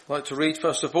I'd like to read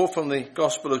first of all from the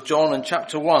Gospel of John and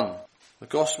chapter 1. The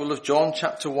Gospel of John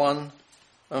chapter 1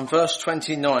 and verse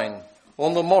 29.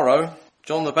 On the morrow,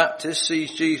 John the Baptist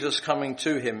sees Jesus coming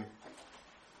to him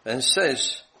and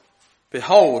says,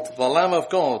 "Behold, the Lamb of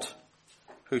God,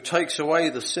 who takes away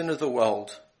the sin of the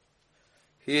world.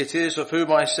 He it is of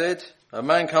whom I said, a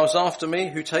man comes after me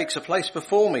who takes a place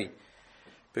before me,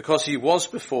 because he was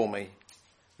before me,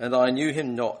 and I knew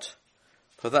him not,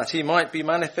 for that he might be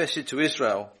manifested to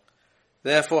Israel.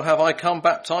 Therefore have I come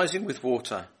baptizing with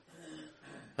water."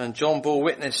 And John bore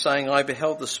witness, saying, "I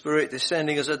beheld the Spirit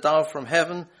descending as a dove from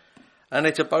heaven, and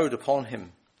it abode upon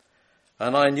him.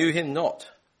 And I knew him not.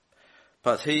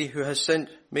 But he who has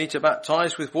sent me to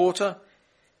baptize with water,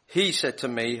 he said to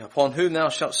me, upon whom thou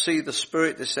shalt see the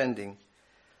Spirit descending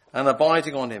and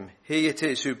abiding on him, he it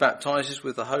is who baptizes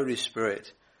with the Holy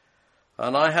Spirit.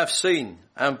 And I have seen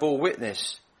and bore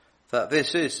witness that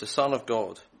this is the Son of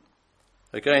God."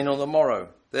 Again on the morrow,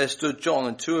 there stood John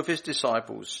and two of his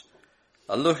disciples,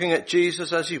 and looking at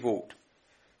Jesus as he walked,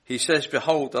 he says,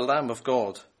 "Behold, the Lamb of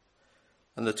God."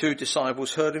 And the two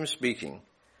disciples heard him speaking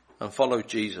and followed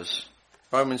Jesus.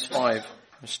 Romans 5,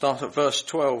 and start at verse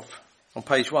 12 on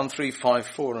page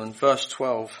 1354 and verse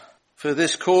 12. "For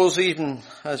this cause, even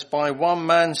as by one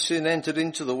man sin entered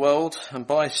into the world, and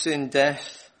by sin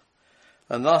death,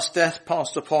 and thus death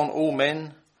passed upon all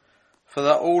men, for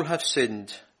that all have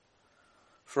sinned.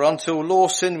 For until law,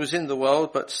 sin was in the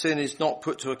world, but sin is not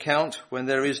put to account when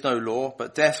there is no law,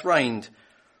 but death reigned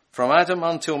from Adam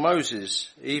until Moses,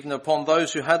 even upon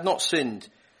those who had not sinned,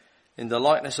 in the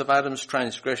likeness of Adam's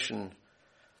transgression,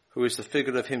 who is the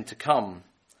figure of him to come.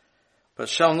 But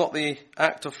shall not the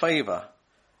act of favour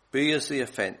be as the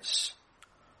offence?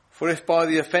 For if by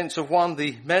the offence of one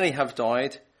the many have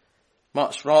died,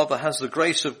 much rather has the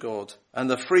grace of God and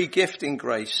the free gift in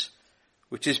grace,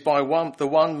 which is by the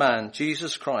one man,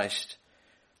 Jesus Christ,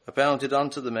 abounded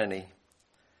unto the many.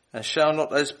 And shall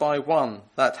not as by one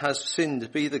that has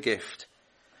sinned be the gift?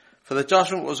 For the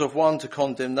judgment was of one to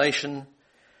condemnation,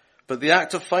 but the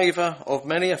act of favour of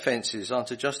many offences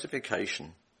unto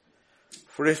justification.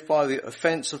 For if by the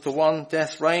offence of the one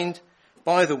death reigned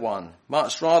by the one,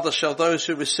 much rather shall those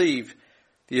who receive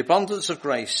the abundance of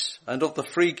grace and of the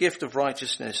free gift of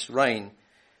righteousness reign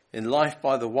in life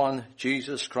by the one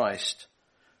Jesus Christ.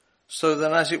 So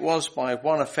then as it was by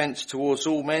one offence towards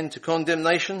all men to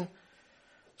condemnation,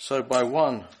 so by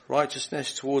one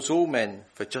righteousness towards all men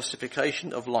for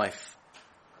justification of life.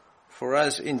 For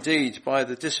as indeed by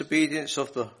the disobedience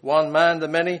of the one man the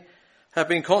many have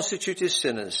been constituted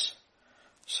sinners,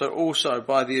 so also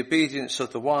by the obedience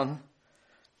of the one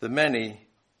the many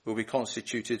will be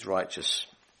constituted righteous."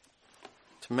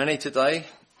 To many today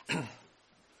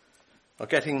are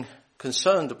getting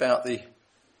concerned about the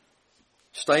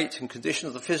state and condition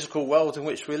of the physical world in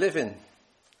which we live in.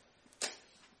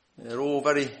 They're all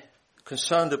very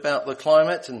concerned about the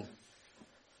climate and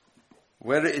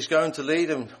where it is going to lead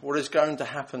and what is going to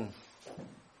happen.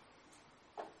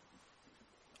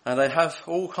 And they have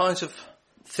all kinds of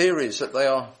theories that they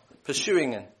are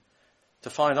pursuing to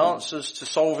find answers to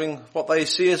solving what they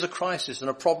see as a crisis and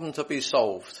a problem to be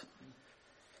solved.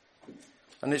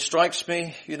 And it strikes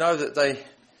me, that they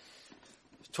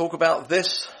talk about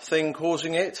this thing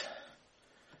causing it,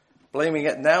 blaming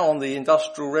it now on the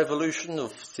Industrial Revolution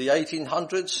of the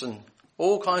 1800s and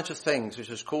all kinds of things which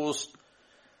has caused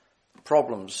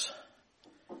problems.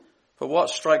 But what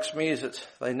strikes me is that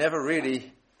they never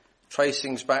really trace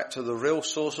things back to the real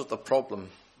source of the problem,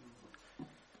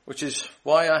 which is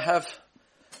why I have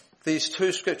these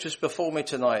two scriptures before me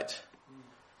tonight,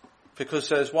 because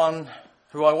there's one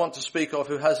who I want to speak of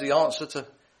who has the answer to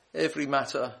every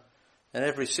matter and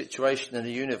every situation in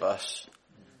the universe.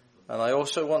 And I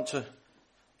also want to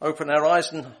open our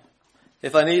eyes and,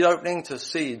 if they need opening, to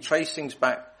see and trace things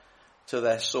back to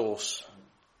their source.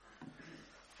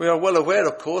 We are well aware,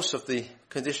 of course, of the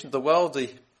condition of the world. The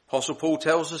Apostle Paul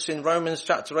tells us in Romans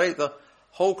chapter 8, the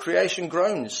whole creation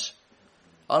groans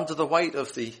under the weight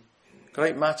of the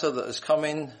great matter that has come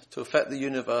in to affect the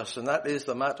universe, and that is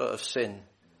the matter of sin.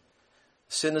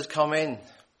 Sin has come in,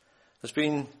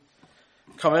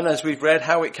 come in as we've read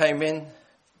how it came in.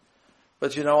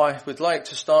 But I would like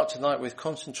to start tonight with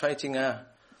concentrating our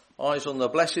eyes on the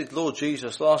blessed Lord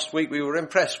Jesus. Last week we were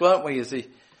impressed, weren't we, as the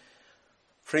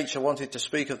preacher wanted to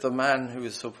speak of the man who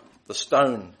was the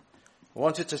stone. He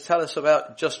wanted to tell us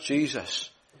about just Jesus.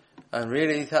 And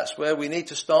really that's where we need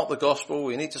to start the gospel.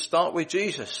 We need to start with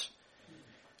Jesus.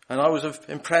 And I was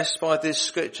impressed by this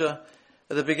scripture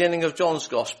at the beginning of John's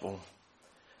gospel.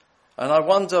 And I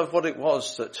wonder what it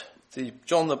was that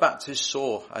John the Baptist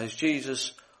saw as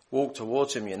Jesus walked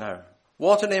towards him,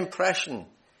 What an impression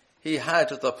he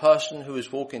had of the person who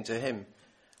was walking to him.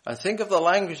 And think of the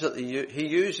language that he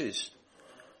uses.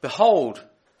 Behold,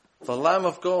 the Lamb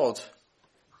of God.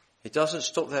 He doesn't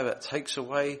stop there, but takes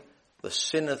away the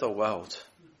sin of the world.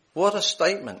 What a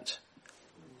statement.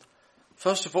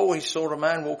 First of all, he saw a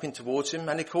man walking towards him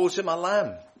and he calls him a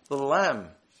lamb. The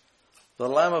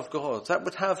Lamb of God. That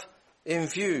would have in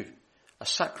view a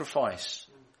sacrifice.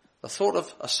 The thought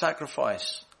of a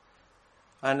sacrifice.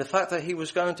 And the fact that he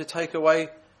was going to take away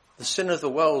the sin of the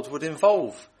world would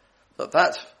involve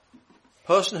that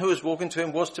person who was walking to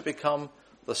him was to become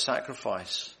the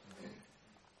sacrifice.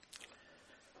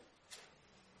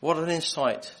 What an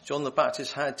insight John the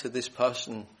Baptist had to this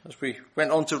person as we went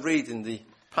on to read in the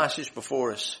passage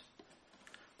before us.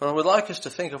 But I would like us to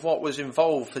think of what was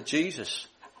involved for Jesus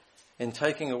in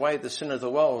taking away the sin of the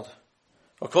world.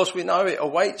 Of course, we know it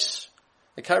awaits.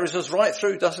 It carries us right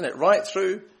through, doesn't it? Right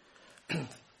through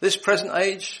this present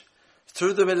age,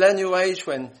 through the millennial age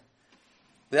when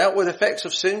the outward effects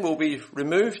of sin will be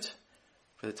removed.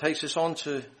 But it takes us on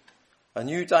to a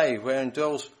new day wherein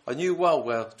dwells a new world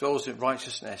where dwells in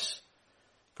righteousness.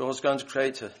 God's going to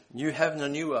create a new heaven and a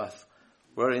new earth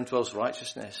wherein dwells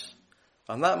righteousness.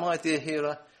 And that, my dear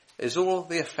hearer, is all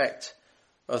the effect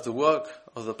of the work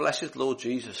of the blessed Lord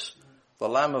Jesus, the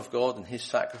Lamb of God and his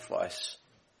sacrifice.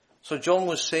 So John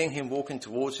was seeing him walking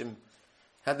towards him,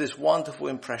 had this wonderful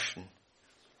impression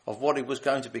of what he was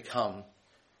going to become.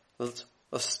 The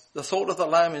thought of the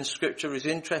Lamb in Scripture is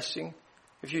interesting.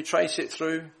 If you trace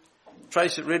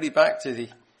it really back to the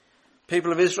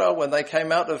people of Israel when they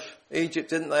came out of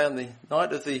Egypt, didn't they, on the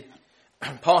night of the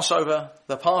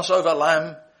Passover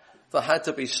lamb that had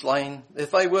to be slain.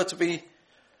 If they were to be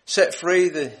set free,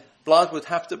 the blood would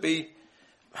have to be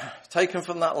taken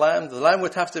from that lamb. The lamb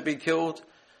would have to be killed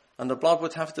and the blood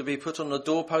would have to be put on the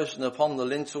doorpost and upon the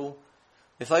lintel.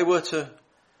 If they were to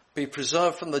be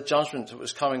preserved from the judgment that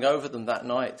was coming over them that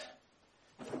night.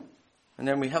 And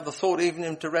then we have the thought even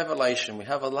into Revelation. We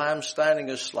have a lamb standing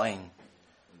as slain.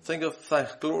 Think of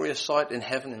that glorious sight in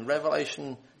heaven in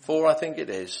Revelation 4, I think it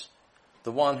is.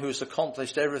 The one who has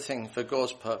accomplished everything for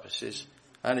God's purposes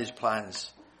and his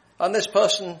plans. And this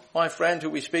person, my friend, who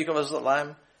we speak of as the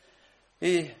Lamb,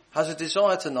 he has a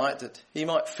desire tonight that he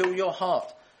might fill your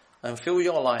heart and fill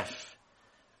your life.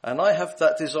 And I have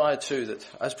that desire too, that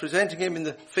as presenting him in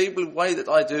the feeble way that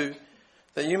I do,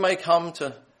 that you may come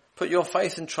to put your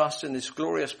faith and trust in this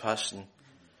glorious person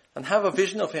and have a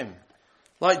vision of him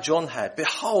like John had.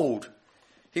 Behold,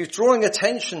 he was drawing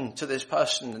attention to this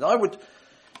person, and I would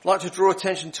like to draw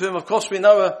attention to him. Of course, we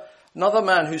know another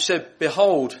man who said,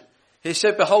 behold. He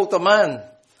said, behold the man.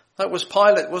 That was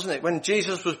Pilate, wasn't it? When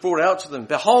Jesus was brought out to them,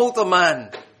 behold the man.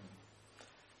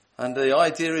 And the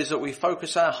idea is that we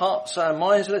focus our hearts, our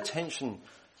minds and attention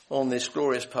on this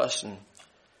glorious person.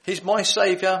 He's my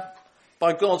saviour.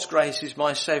 By God's grace, he's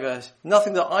my saviour.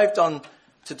 Nothing that I've done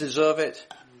to deserve it.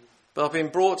 But I've been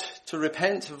brought to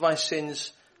repent of my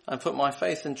sins and put my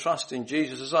faith and trust in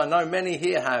Jesus, as I know many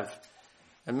here have.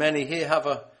 And many here have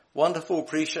a wonderful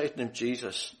appreciation of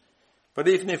Jesus. But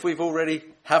even if we've already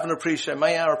have an appreciation,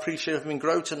 may our appreciation of him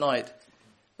grow tonight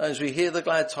as we hear the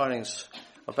glad tidings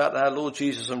about our Lord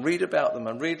Jesus and read about them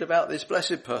and read about this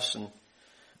blessed person.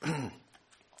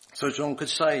 So John could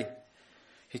say,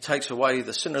 he takes away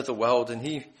the sin of the world, and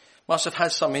he must have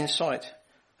had some insight.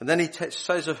 And then he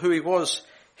says of who he was,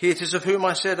 he it is of whom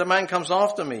I said, a man comes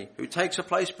after me, who takes a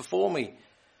place before me.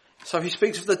 So he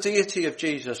speaks of the deity of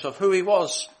Jesus, of who he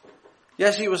was.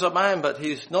 Yes, he was a man, but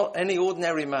he's not any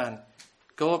ordinary man.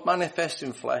 God manifest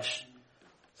in flesh.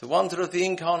 The wonder of the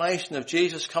incarnation of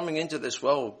Jesus coming into this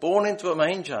world, born into a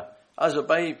manger as a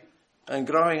babe and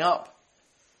growing up.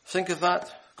 Think of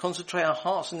that. Concentrate our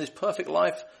hearts in this perfect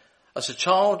life as a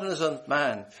child and as a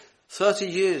man. 30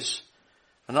 years.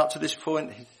 And up to this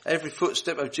point, every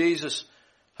footstep of Jesus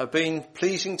have been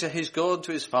pleasing to his God,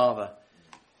 to his Father.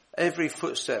 Every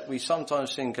footstep we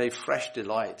sometimes sing gave fresh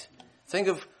delight. Think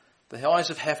of the eyes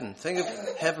of heaven. Think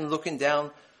of heaven looking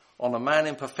down on a man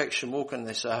in perfection walking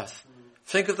this earth.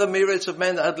 Think of the myriads of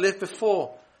men that had lived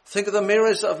before. Think of the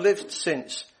myriads that have lived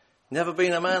since. Never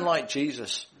been a man like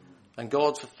Jesus. And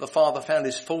God, the Father, found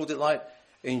his full delight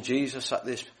in Jesus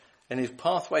in his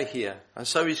pathway here. And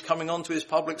so he's coming on to his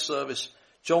public service.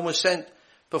 John was sent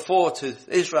before to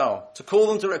Israel to call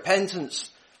them to repentance.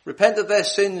 Repent of their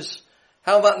sins.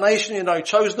 How that nation,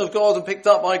 chosen of God and picked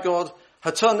up by God,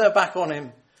 had turned their back on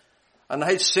him. And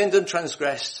they had sinned and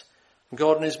transgressed. And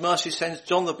God in his mercy sends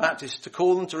John the Baptist to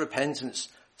call them to repentance,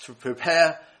 to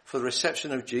prepare for the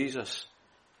reception of Jesus.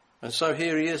 And so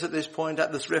here he is at this point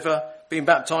at this river, being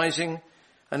baptizing.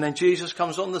 And then Jesus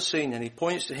comes on the scene and he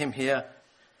points to him here.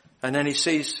 And then he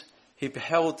he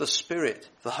beheld the Spirit,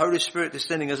 the Holy Spirit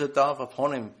descending as a dove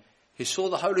upon him. He saw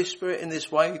the Holy Spirit in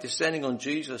this way descending on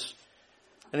Jesus.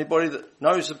 Anybody that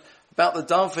knows about the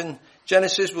dove in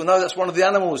Genesis will know that's one of the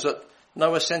animals that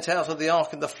Noah sent out of the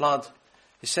ark in the flood.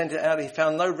 He sent it out, he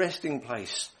found no resting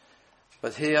place.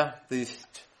 But here the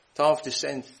dove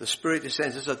descends, the Spirit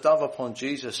descends as a dove upon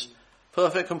Jesus.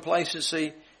 Perfect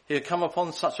complacency. He had come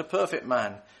upon such a perfect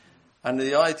man. And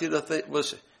the idea of it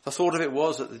was, the thought of it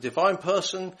was that the divine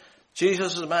person,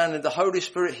 Jesus as a man, and the Holy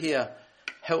Spirit here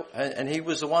helped, and he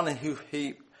was the one who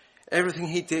everything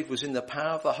he did was in the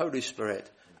power of the Holy Spirit.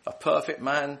 A perfect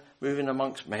man moving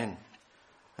amongst men.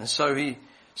 And so he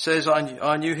says,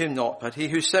 I knew him not, but he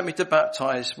who sent me to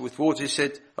baptize with water, he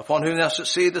said, upon whom thou shalt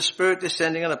see the Spirit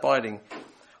descending and abiding,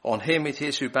 on him it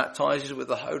is who baptizes with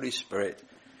the Holy Spirit.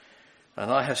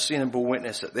 And I have seen and borne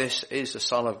witness that this is the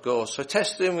Son of God. So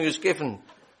testimony was given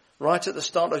right at the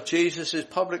start of Jesus'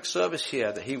 public service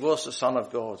here that he was the Son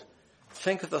of God.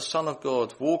 Think of the Son of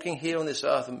God walking here on this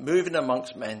earth and moving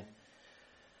amongst men.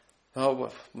 Oh,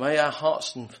 may our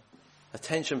hearts and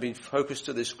attention be focused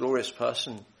to this glorious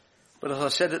person. But as I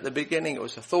said at the beginning, the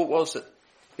thought was that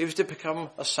he was to become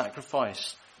a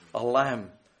sacrifice, a lamb,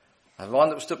 and one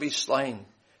that was to be slain.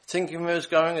 Thinking of him as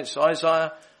going, it's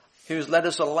Isaiah, he was led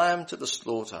as a lamb to the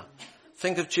slaughter.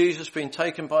 Think of Jesus being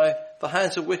taken by the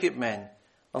hands of wicked men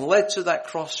and led to that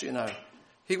cross, you know.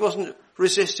 He wasn't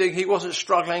resisting, he wasn't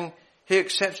struggling. He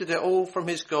accepted it all from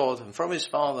his God and from his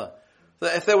Father.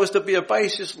 That if there was to be a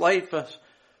basis laid for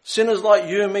sinners like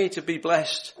you and me to be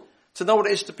blessed, to know what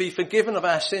it is to be forgiven of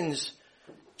our sins,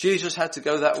 Jesus had to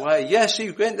go that way. Yes,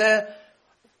 he went there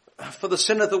for the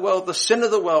sin of the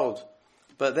world.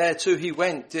 But there too he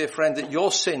went, dear friend, that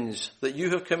your sins that you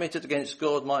have committed against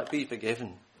God might be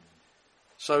forgiven.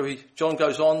 So John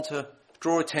goes on to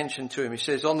draw attention to him. He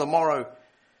says, on the morrow,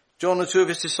 John and two of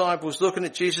his disciples looking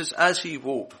at Jesus as he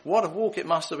walked. What a walk it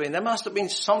must have been. There must have been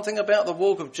something about the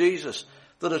walk of Jesus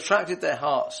that attracted their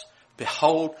hearts.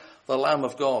 Behold, the Lamb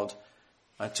of God.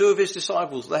 And two of his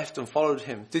disciples left and followed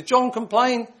him. Did John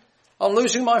complain? I'm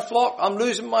losing my flock. I'm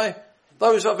losing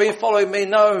those that have been following me.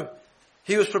 No.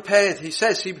 He was prepared. He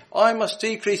says, I must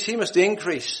decrease, he must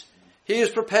increase. He is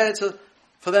prepared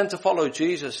for them to follow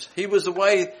Jesus. He was the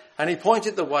way and he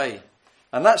pointed the way.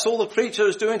 And that's all the preacher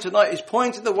is doing tonight. He's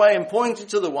pointing the way and pointing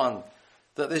to the one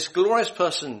that this glorious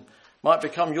person might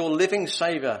become your living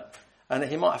saviour and that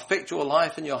he might affect your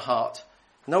life and your heart.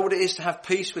 Know what it is to have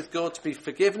peace with God, to be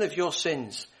forgiven of your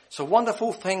sins. It's a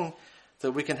wonderful thing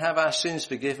that we can have our sins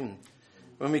forgiven.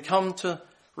 When we come to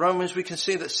Romans, we can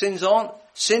see that sins are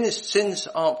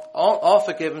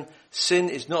forgiven. Sin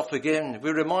is not forgiven.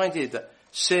 We're reminded that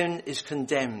sin is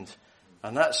condemned.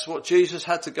 And that's what Jesus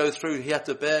had to go through. He had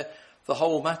to bear the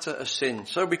whole matter of sin.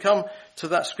 So we come to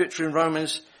that scripture in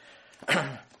Romans.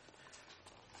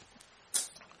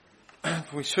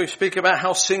 We speak about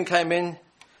how sin came in.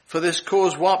 For this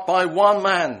cause, what by one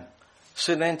man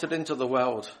sin entered into the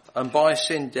world, and by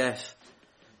sin death.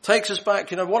 Takes us back,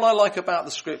 what I like about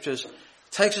the scriptures,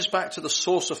 takes us back to the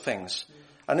source of things.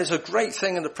 And it's a great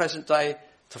thing in the present day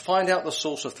to find out the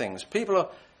source of things. People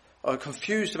are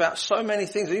confused about so many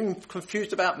things, even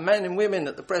confused about men and women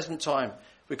at the present time.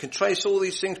 We can trace all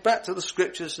these things back to the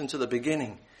scriptures and to the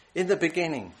beginning. In the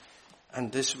beginning.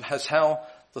 And this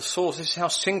is how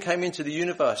sin came into the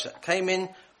universe. It came in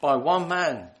by one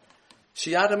man.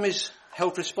 See, Adam is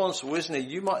held responsible, isn't he?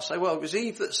 You might say, well, it was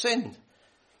Eve that sinned.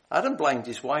 Adam blamed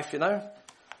his wife,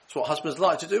 It's what husbands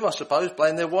like to do, I suppose,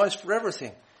 blame their wives for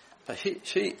everything. But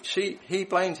he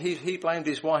blamed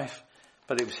his wife.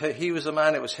 But he was the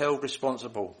man that was held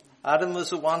responsible. Adam was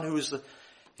the one who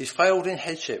he failed in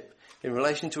headship in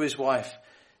relation to his wife.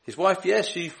 His wife, yes,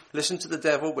 she listened to the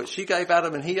devil, but she gave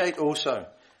Adam and he ate also.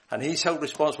 And he's held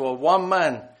responsible. One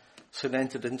man sin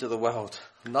entered into the world.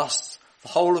 And thus the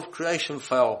whole of creation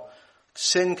fell.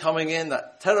 Sin coming in,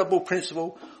 that terrible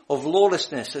principle of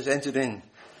lawlessness has entered in.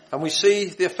 And we see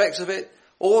the effects of it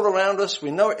all around us.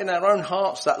 We know it in our own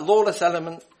hearts, that lawless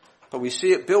element, but we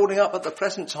see it building up at the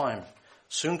present time.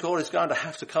 Soon God is going to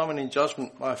have to come in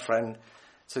judgment, my friend,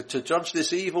 to judge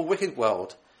this evil, wicked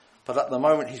world. But at the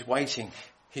moment he's waiting.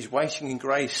 He's waiting in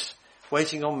grace,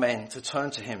 waiting on men to turn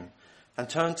to him and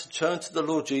turn to the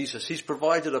Lord Jesus. He's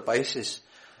provided a basis.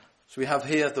 So we have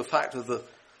here the fact of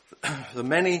the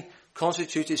many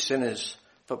constituted sinners,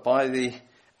 but by the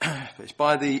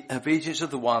obedience of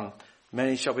the one,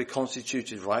 many shall be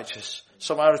constituted righteous.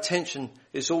 So our attention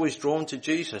is always drawn to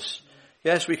Jesus.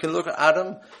 Yes, we can look at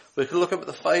Adam, we can look at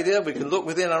the failure, we can look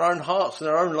within our own hearts and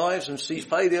our own lives and see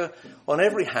failure on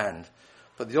every hand.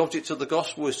 But the object of the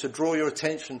gospel is to draw your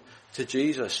attention to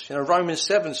Jesus. Romans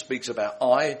 7 speaks about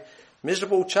eye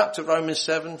Miserable chapter, Romans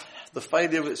 7, the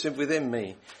failure that's within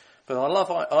me. But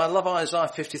I love Isaiah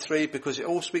 53 because it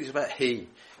all speaks about he.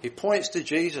 He points to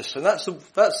Jesus. And that's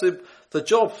the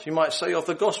job, you might say, of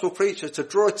the gospel preacher, to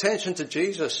draw attention to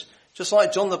Jesus. Just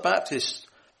like John the Baptist.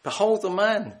 Behold the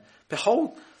man.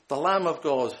 Behold the Lamb of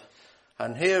God.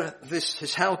 And here, this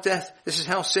is how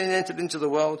sin entered into the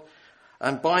world.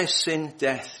 And by sin,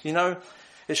 death. You know,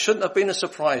 it shouldn't have been a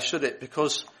surprise, should it?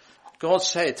 Because God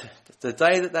said, the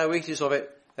day that thou eatest of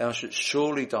it, thou shalt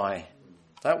surely die.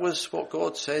 That was what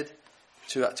God said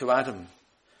to Adam.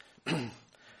 And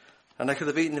they could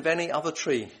have eaten of any other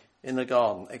tree in the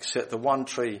garden except the one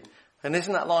tree. And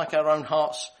isn't that like our own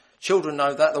hearts? Children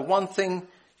know that. The one thing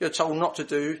you're told not to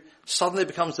do suddenly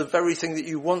becomes the very thing that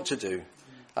you want to do.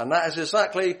 And that is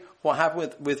exactly what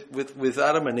happened with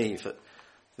Adam and Eve.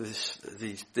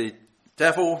 The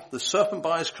devil, the serpent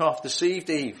by his craft, deceived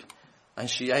Eve. And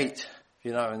she ate,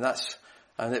 you know,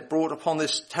 and it brought upon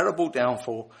this terrible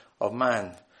downfall of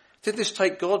man. Did this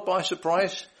take God by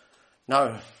surprise?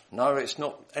 No, it's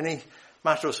not any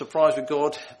matter of surprise with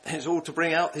God. It's all to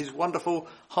bring out his wonderful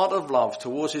heart of love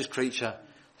towards his creature.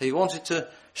 He wanted to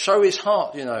show his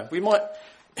heart, you know. You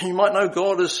might know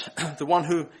God as the one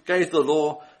who gave the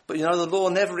law, but you know, the law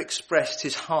never expressed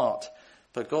his heart.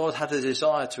 But God had a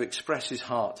desire to express his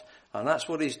heart. And that's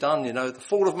what he's done, you know. The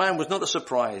fall of man was not a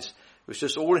surprise. It was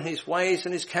just all in his ways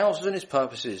and his counsels and his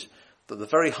purposes, that the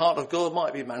very heart of God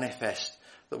might be manifest,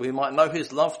 that we might know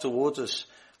his love towards us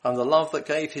and the love that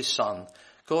gave his son.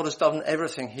 God has done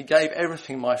everything. He gave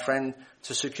everything, my friend,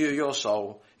 to secure your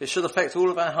soul. It should affect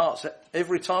all of our hearts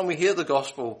every time we hear the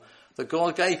gospel, that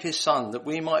God gave his son, that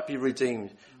we might be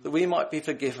redeemed, that we might be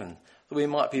forgiven, that we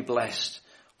might be blessed.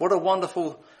 What a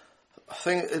wonderful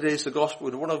thing it is, the gospel.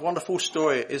 What a wonderful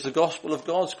story it is, the gospel of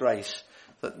God's grace.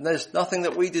 That there's nothing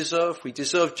that we deserve. We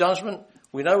deserve judgment.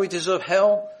 We know we deserve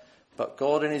hell. But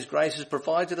God in his grace has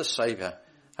provided a saviour.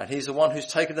 And he's the one who's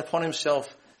taken upon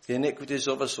himself the iniquities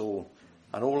of us all.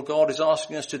 And all God is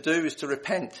asking us to do is to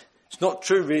repent. It's not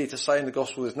true really to say in the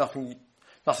gospel there's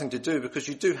nothing to do, because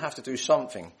you do have to do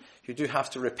something. You do have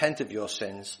to repent of your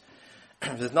sins.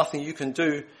 There's nothing you can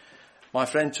do, my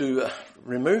friend, to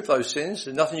remove those sins.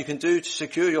 There's nothing you can do to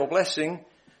secure your blessing.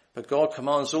 But God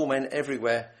commands all men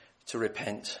everywhere to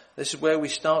repent. This is where we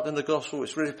start in the gospel.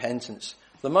 It's repentance.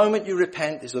 The moment you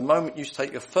repent is the moment you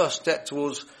take your first step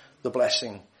towards the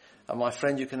blessing. And my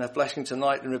friend, you can have blessing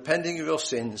tonight in repenting of your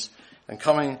sins and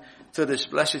coming to this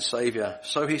blessed Saviour.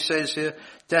 So he says here,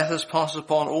 death has passed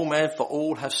upon all men, for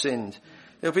all have sinned.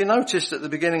 It'll be noticed at the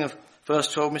beginning of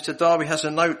verse 12, Mr. Darby has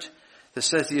a note that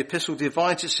says the epistle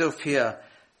divides itself here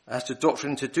as to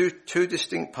doctrine into two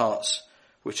distinct parts,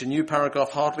 which a new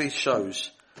paragraph hardly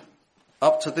shows.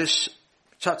 Up to this,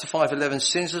 chapter 5:11,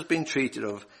 sins has been treated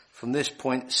of. From this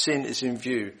point, sin is in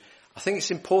view. I think it's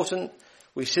important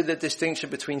we see the distinction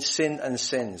between sin and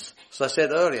sins. As I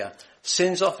said earlier,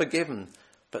 sins are forgiven,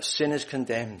 but sin is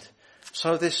condemned.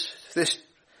 So this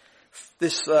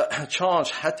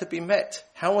charge had to be met.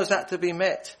 How was that to be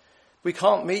met? We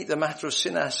can't meet the matter of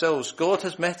sin ourselves. God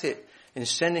has met it in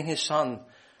sending his son,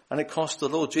 and it cost the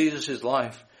Lord Jesus his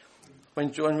life.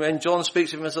 When John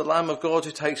speaks of him as the Lamb of God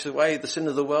who takes away the sin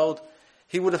of the world,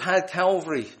 he would have had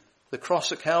Calvary, the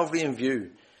cross at Calvary in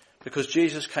view, because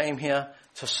Jesus came here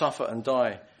to suffer and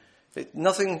die.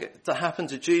 Nothing that happened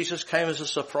to Jesus came as a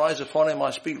surprise upon him.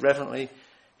 I speak reverently.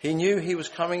 He knew he was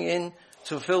coming in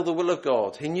to fulfill the will of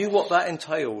God. He knew what that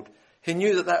entailed. He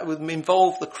knew that would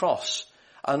involve the cross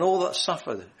and all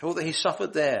that he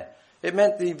suffered there. It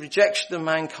meant the rejection of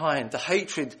mankind, the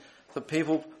hatred that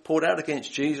people poured out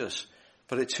against Jesus.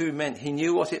 But it too meant, he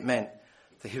knew what it meant,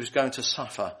 that he was going to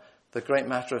suffer the great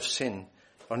matter of sin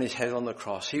on his head on the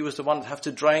cross. He was the one that had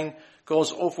to drain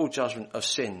God's awful judgment of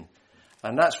sin.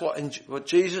 And that's what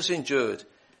Jesus endured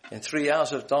in 3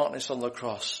 hours of darkness on the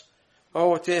cross.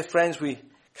 Oh, dear friends, we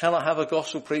cannot have a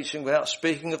gospel preaching without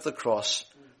speaking of the cross.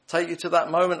 Take you to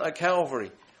that moment at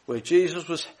Calvary, where Jesus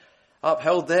was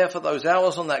upheld there for those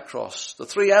hours on that cross. The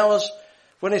 3 hours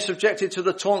when he subjected to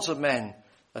the taunts of men,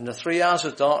 and the 3 hours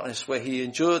of darkness where he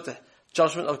endured the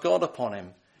judgment of God upon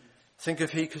him. Think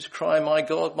if he could cry, my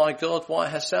God, why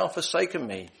hast thou forsaken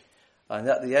me? And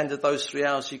at the end of those 3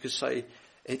 hours he could say,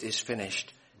 it is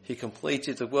finished. He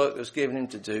completed the work that was given him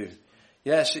to do.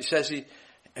 Yes, it says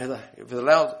with a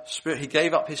loud spirit, he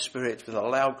gave up his spirit with a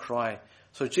loud cry.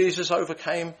 So Jesus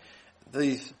overcame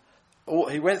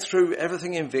he went through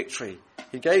everything in victory.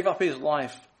 He gave up his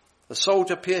life. The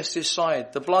soldier pierced his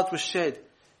side. The blood was shed.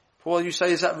 Well, you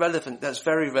say, is that relevant? That's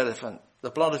very relevant. The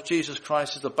blood of Jesus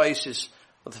Christ is the basis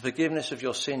of the forgiveness of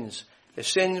your sins. If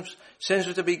sins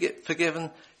were to be forgiven,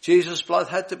 Jesus' blood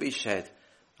had to be shed.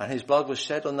 and his blood was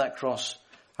shed on that cross.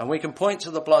 And we can point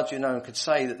to the blood, and could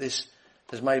say that this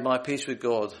has made my peace with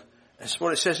God. That's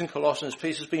what it says in Colossians.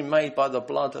 Peace has been made by the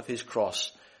blood of his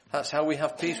cross. That's how we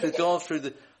have peace with God, through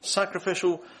the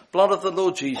sacrificial blood of the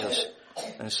Lord Jesus.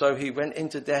 And so he went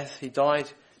into death. He died.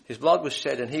 His blood was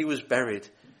shed and he was buried.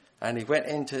 And he went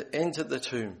into the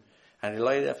tomb. And he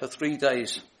lay there for 3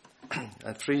 days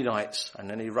and 3 nights. And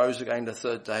then he rose again the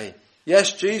third day.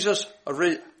 Yes, Jesus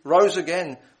rose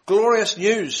again. Glorious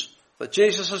news that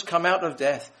Jesus has come out of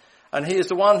death. And he is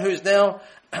the one who is now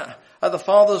at the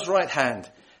Father's right hand.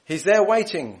 He's there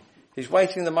waiting. He's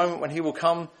waiting the moment when he will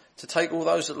come to take all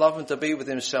those that love him to be with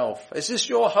himself. Is this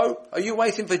your hope? Are you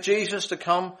waiting for Jesus to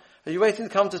come? Are you waiting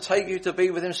to come to take you to be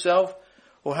with himself?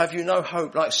 Or have you no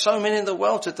hope? Like so many in the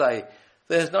world today,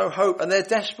 there's no hope and they're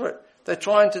desperate. They're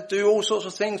trying to do all sorts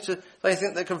of things. They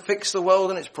think they can fix the world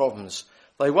and its problems.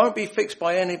 They won't be fixed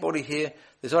by anybody here.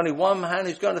 There's only one man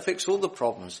who's going to fix all the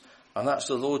problems, and that's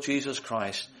the Lord Jesus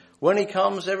Christ. When he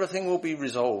comes, everything will be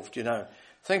resolved,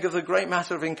 Think of the great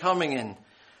matter of him coming in.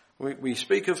 We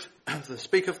speak of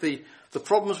the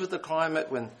problems with the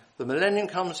climate. When the millennium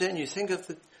comes in, you think of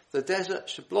the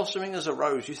desert blossoming as a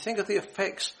rose. You think of the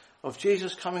effects of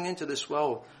Jesus coming into this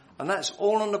world. And that's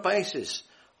all on the basis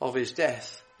of his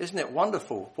death. Isn't it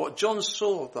wonderful? What John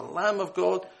saw, the Lamb of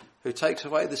God who takes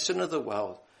away the sin of the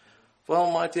world. Well,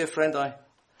 my dear friend, I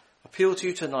appeal to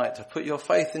you tonight to put your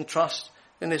faith and trust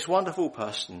in this wonderful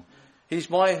person. He's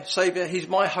my Saviour. He's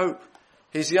my hope.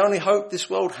 He's the only hope this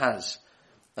world has.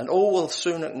 And all will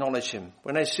soon acknowledge him.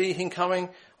 When they see him coming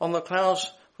on the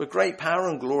clouds with great power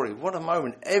and glory, what a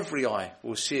moment. Every eye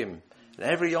will see him. And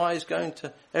every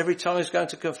tongue is going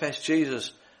to confess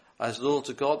Jesus as Lord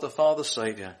to God the Father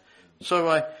Saviour. So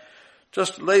I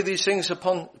just lay these things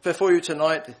before you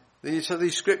tonight.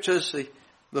 These scriptures,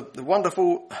 the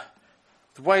wonderful,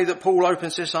 the way that Paul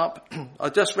opens this up. I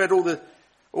just read all that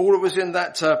was in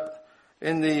that,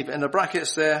 in the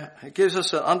brackets there. It gives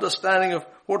us an understanding of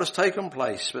what has taken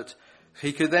place. But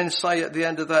he could then say at the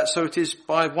end of that, so it is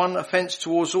by one offence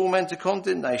towards all men to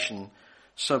condemnation.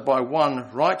 So by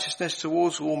one righteousness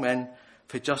towards all men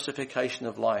for justification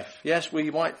of life. Yes, we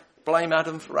might blame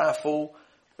Adam for our fall.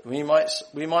 We might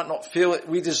not feel it.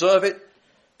 We deserve it.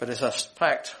 But it's a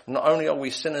fact. Not only are we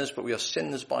sinners, but we are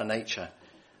sinners by nature.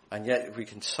 And yet we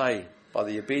can say, by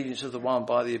the obedience of the one,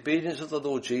 by the obedience of the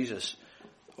Lord Jesus,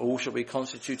 all shall be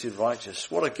constituted righteous.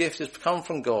 What a gift has come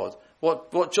from God.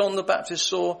 What John the Baptist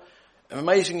saw,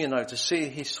 amazing, to see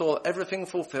he saw everything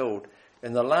fulfilled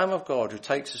in the Lamb of God who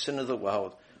takes the sin of the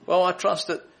world. Well, I trust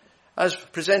that as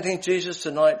presenting Jesus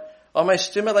tonight, I may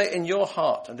stimulate in your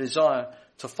heart a desire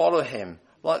to follow him.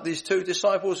 Like these 2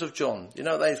 disciples of John.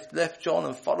 They left John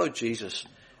and followed Jesus.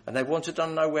 And they wanted to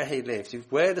know where he lived.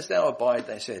 Where dost thou abide,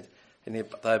 they said. And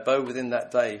they abode within that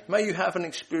day. May you have an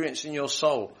experience in your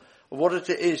soul of what it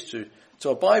is to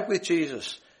abide with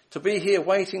Jesus. To be here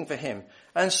waiting for him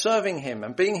and serving him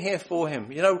and being here for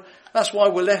him. That's why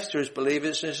we're left here as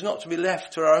believers. It's not to be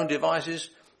left to our own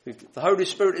devices. The Holy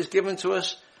Spirit is given to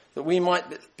us that we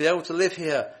might be able to live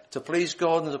here to please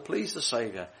God and to please the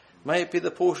Saviour. May it be the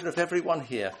portion of everyone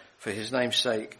here for his name's sake.